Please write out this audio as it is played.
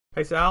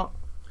Hey Sal,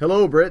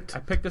 Hello, Britt. I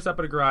picked this up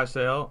at a garage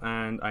sale,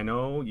 and I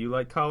know you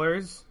like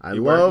colors. I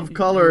You love you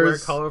colors. wear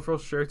colorful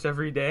shirts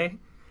every day,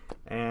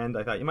 and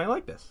I thought you might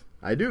like this.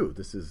 I do.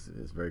 This is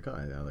very cool.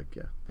 I like,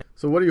 yeah.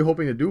 So what are you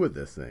hoping to do with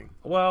this thing?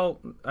 Well,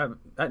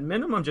 at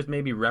minimum, just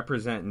maybe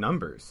represent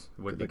numbers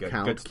would be good.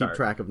 Count, Good start. keep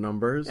track of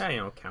numbers.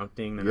 Yeah,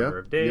 counting the Yep, number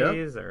of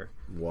days, or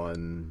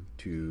 1,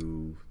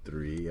 2,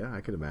 3. Yeah,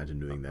 I could imagine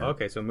doing that.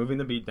 okay. So moving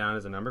the beat down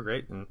is a number,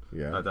 great, and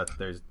Yeah.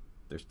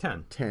 there's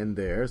 10. 10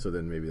 there, so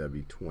then maybe that'd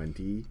be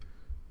 20,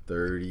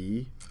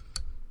 30,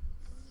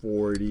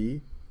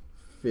 40,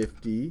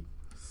 50,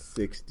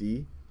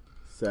 60,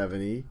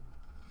 70,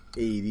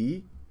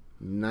 80,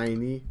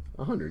 90,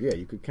 100. Yeah,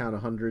 you could count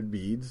 100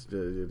 beads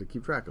to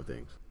keep track of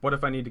things. What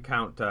if I need to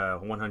count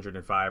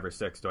 105 or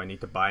 6? Do I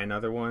need to buy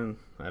another one?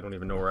 I don't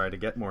even know where to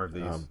get more of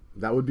these.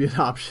 That would be an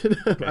option.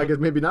 Okay. I guess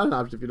maybe not an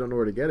option if you don't know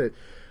where to get it.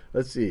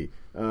 Let's see.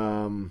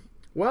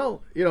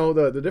 Well,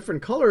 the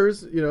different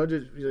colors,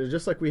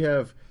 just like we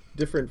have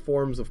different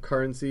forms of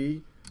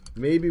currency,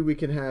 maybe we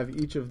can have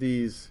each of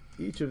these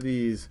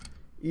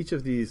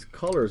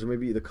colors, or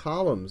maybe the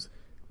columns,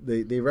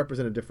 they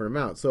represent a different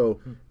amount. So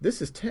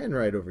this is 10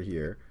 right over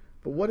here.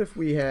 But what if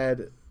we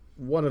had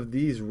one of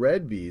these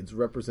red beads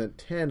represent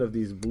 10 of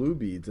these blue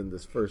beads in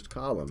this first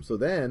column? So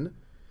then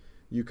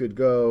you could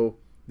go,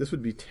 this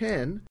would be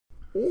 10,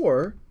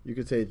 or you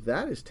could say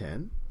that is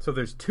 10. So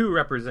there's two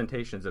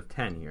representations of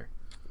 10 here.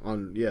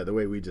 The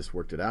way we just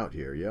worked it out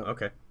here, yeah.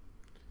 Okay.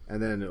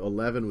 And then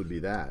 11 would be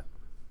that.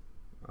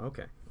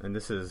 Okay. And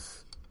this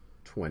is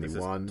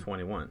 21.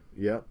 21.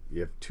 Yep.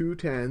 You have two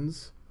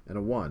 10s and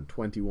a 1,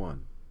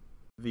 21.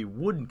 The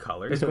wood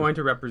color is going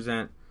to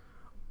represent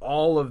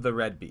all of the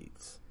red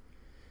beads.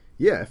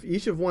 Yeah, if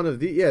each of one of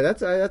the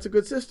that's a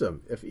good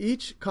system. If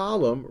each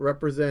column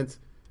represents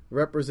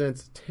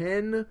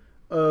 10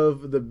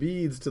 of the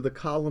beads to the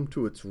column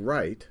to its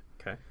right,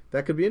 Okay.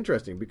 that could be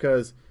interesting,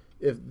 because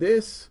if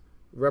this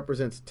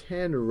represents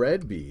 10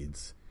 red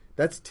beads,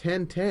 that's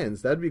 10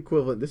 10s. That'd be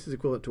equivalent. This is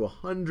equivalent to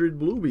 100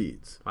 blue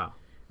beads. Wow.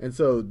 And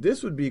so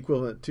this would be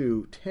equivalent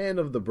to 10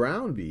 of the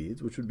brown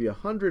beads, which would be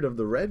 100 of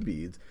the red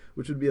beads,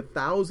 which would be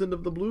 1,000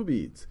 of the blue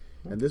beads.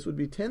 And this would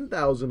be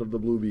 10,000 of the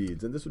blue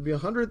beads. And this would be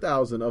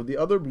 100,000 of the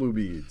other blue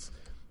beads.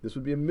 This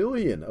would be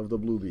 1,000,000 of the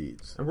blue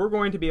beads. And we're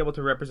going to be able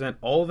to represent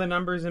all the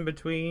numbers in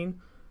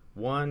between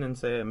 1 and,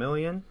 say,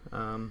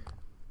 1,000,000.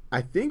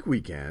 I think we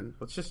can.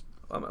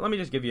 Let me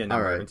just give you a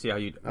number All right. and see how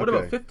you... What Okay.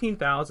 about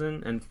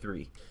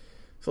 15,003?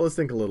 So let's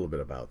think a little bit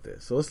about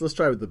this. So let's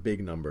try with the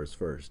big numbers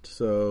first.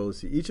 So let's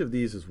see. Each of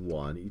these is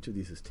 1. Each of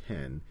these is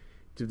 10.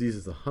 Each of these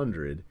is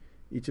 100.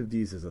 Each of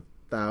these is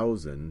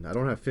 1,000. I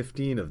don't have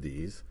 15 of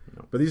these,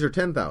 No. but these are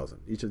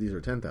 10,000. Each of these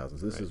are 10,000.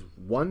 So this Right. is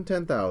 1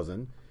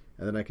 10,000,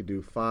 and then I could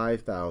do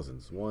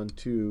 5,000s. 1,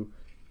 2,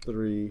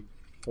 3,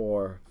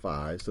 4,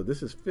 5. So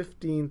this is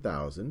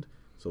 15,000.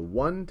 So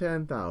 1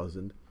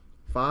 10,000,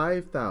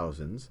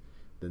 5,000s,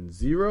 then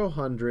 0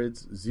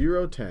 hundreds,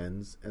 0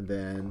 10s, and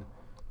then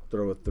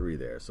throw a 3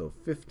 there. So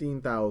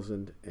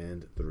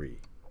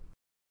 15,003.